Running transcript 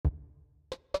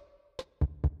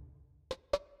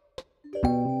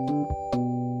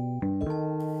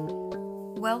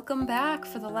Welcome back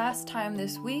for the last time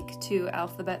this week to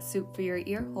Alphabet Soup for Your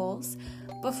Ear Holes.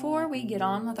 Before we get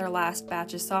on with our last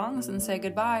batch of songs and say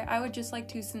goodbye, I would just like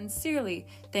to sincerely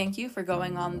thank you for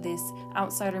going on this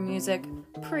Outsider Music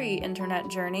pre-internet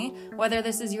journey. Whether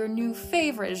this is your new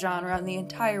favorite genre in the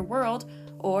entire world,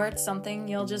 or it's something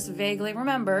you'll just vaguely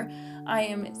remember, I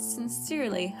am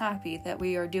sincerely happy that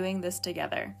we are doing this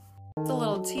together. It's a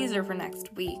little teaser for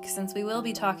next week. Since we will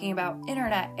be talking about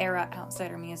internet-era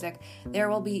outsider music, there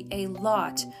will be a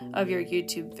lot of your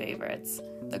YouTube favorites.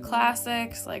 The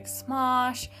classics like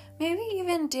Smosh, maybe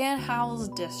even Dan Howell's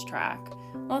diss track.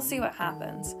 We'll see what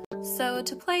happens. So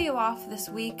to play you off this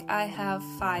week, I have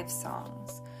 5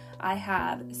 songs. I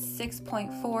have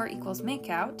 6.4 equals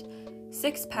Makeout,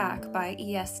 Six Pack by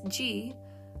ESG,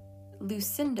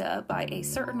 Lucinda by A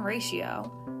Certain Ratio,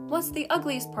 What's the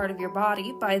Ugliest Part of Your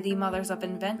Body by the Mothers of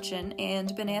Invention,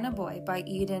 and Banana Boy by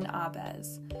Eden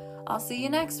Abez. I'll see you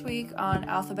next week on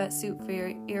Alphabet Soup for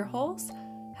Your Ear Holes.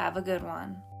 Have a good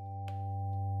one.